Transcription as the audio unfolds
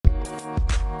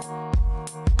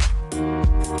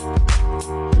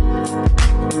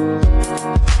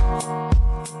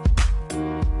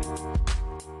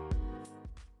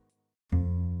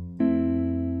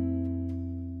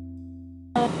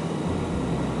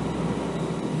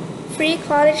Free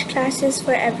college classes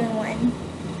for everyone.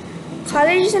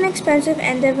 College is an expensive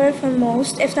endeavor for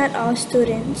most, if not all,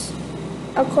 students.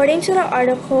 According to the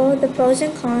article, The Pros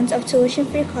and Cons of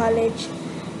Tuition-Free College,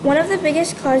 one of the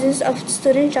biggest causes of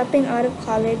students dropping out of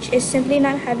college is simply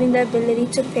not having the ability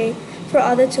to pay for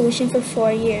all the tuition for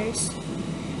 4 years.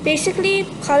 Basically,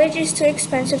 college is too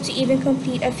expensive to even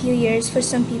complete a few years for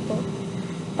some people.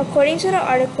 According to the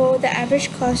article, the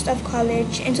average cost of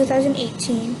college in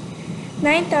 2018,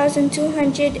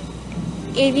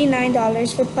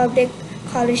 $9,289 for public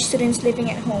college students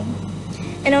living at home,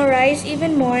 and it'll rise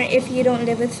even more if you don't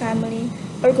live with family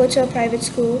or go to a private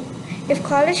school. If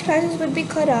college classes would be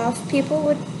cut off, people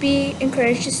would be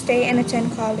encouraged to stay and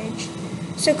attend college.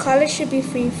 So college should be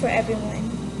free for everyone.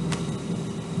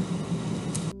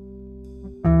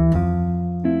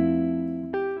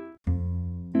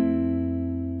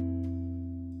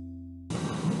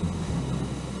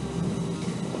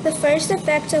 The first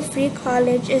effect of free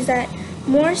college is that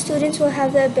more students will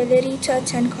have the ability to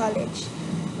attend college.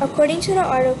 According to the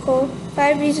article,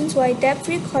 5 reasons why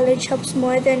debt-free college helps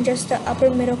more than just the upper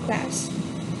middle class.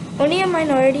 Only a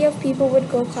minority of people would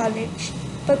go college,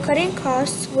 but cutting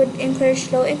costs would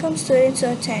encourage low-income students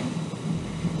to attend.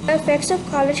 The effects of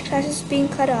college classes being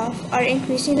cut off are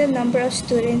increasing the number of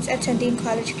students attending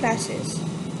college classes.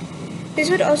 This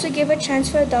would also give a chance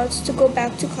for adults to go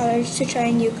back to college to try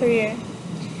a new career.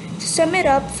 To sum it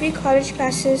up, free college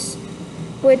classes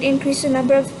would increase the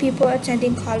number of people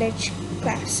attending college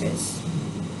classes.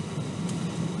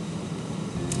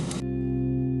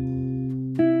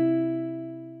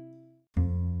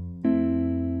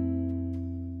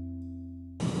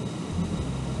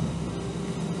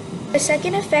 The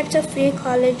second effect of free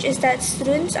college is that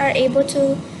students are able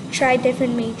to try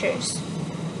different majors.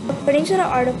 According to the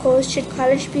article, Should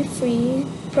College Be Free?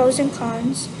 Pros and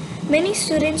Cons, many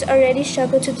students already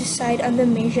struggle to decide on the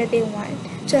major they want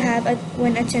to have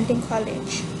when attending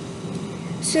college.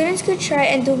 Students could try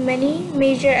and do many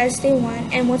majors as they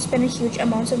want and won't spend a huge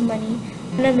amount of money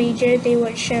on a major they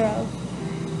weren't sure of.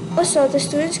 Also, the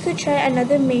students could try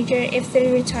another major if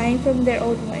they're retiring from their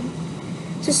old one.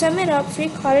 To sum it up, free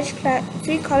college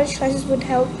classes would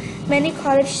help many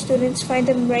college students find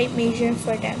the right major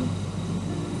for them.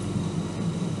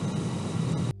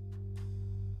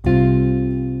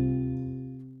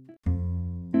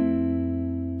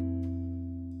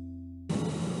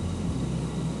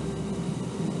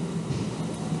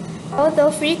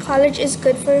 Although free college is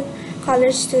good for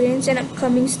college students and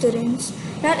upcoming students,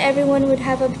 not everyone would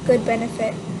have a good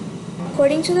benefit.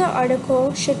 According to the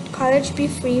article, Should College Be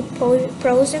Free?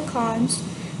 Pros and Cons,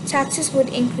 taxes would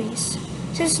increase.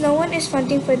 Since no one is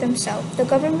funding for themselves, the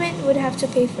government would have to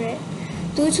pay for it.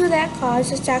 Due to that cause,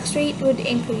 the tax rate would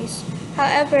increase.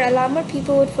 However, a lot more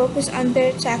people would focus on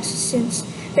their taxes since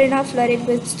they're not flooded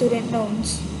with student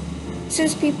loans.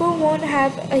 Since people won't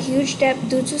have a huge debt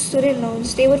due to student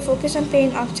loans, they would focus on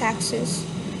paying off taxes.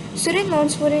 Student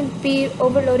loans wouldn't be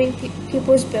overloading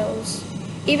people's bills.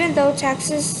 Even though tax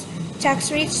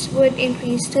rates would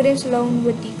increase, students' loan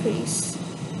would decrease.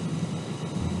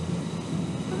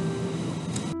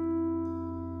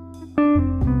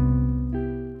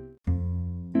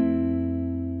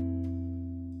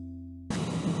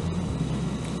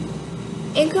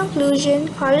 In conclusion,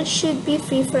 college should be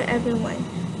free for everyone.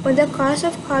 When the cost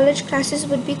of college classes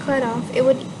would be cut off, it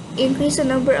would increase the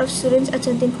number of students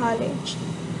attending college.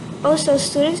 Also,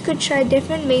 students could try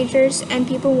different majors and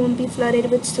people won't be flooded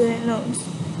with student loans.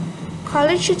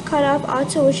 College should cut off all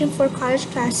tuition for college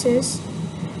classes.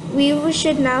 We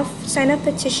should now sign a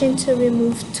petition to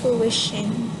remove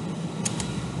tuition.